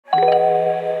The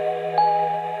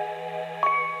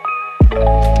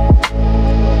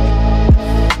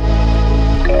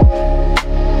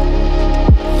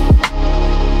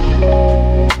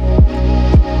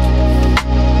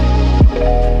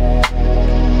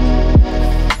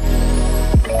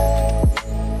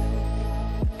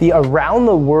around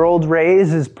the world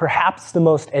raise is perhaps the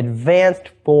most advanced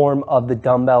form of the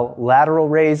dumbbell lateral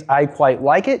raise. I quite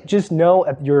like it. Just know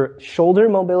if your shoulder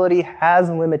mobility has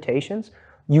limitations,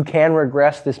 you can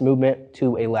regress this movement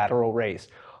to a lateral raise.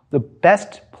 The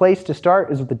best place to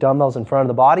start is with the dumbbells in front of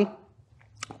the body,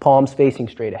 palms facing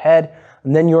straight ahead,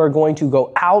 and then you are going to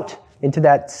go out into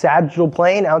that sagittal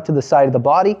plane, out to the side of the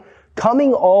body,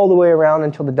 coming all the way around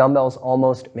until the dumbbells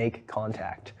almost make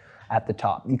contact at the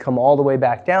top. You come all the way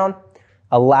back down,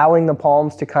 allowing the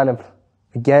palms to kind of,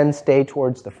 again, stay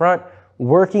towards the front,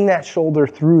 working that shoulder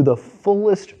through the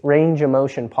fullest range of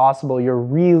motion possible. You're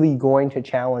really going to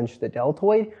challenge the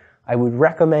deltoid. I would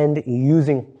recommend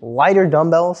using lighter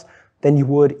dumbbells than you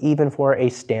would even for a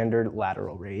standard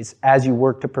lateral raise as you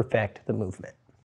work to perfect the movement.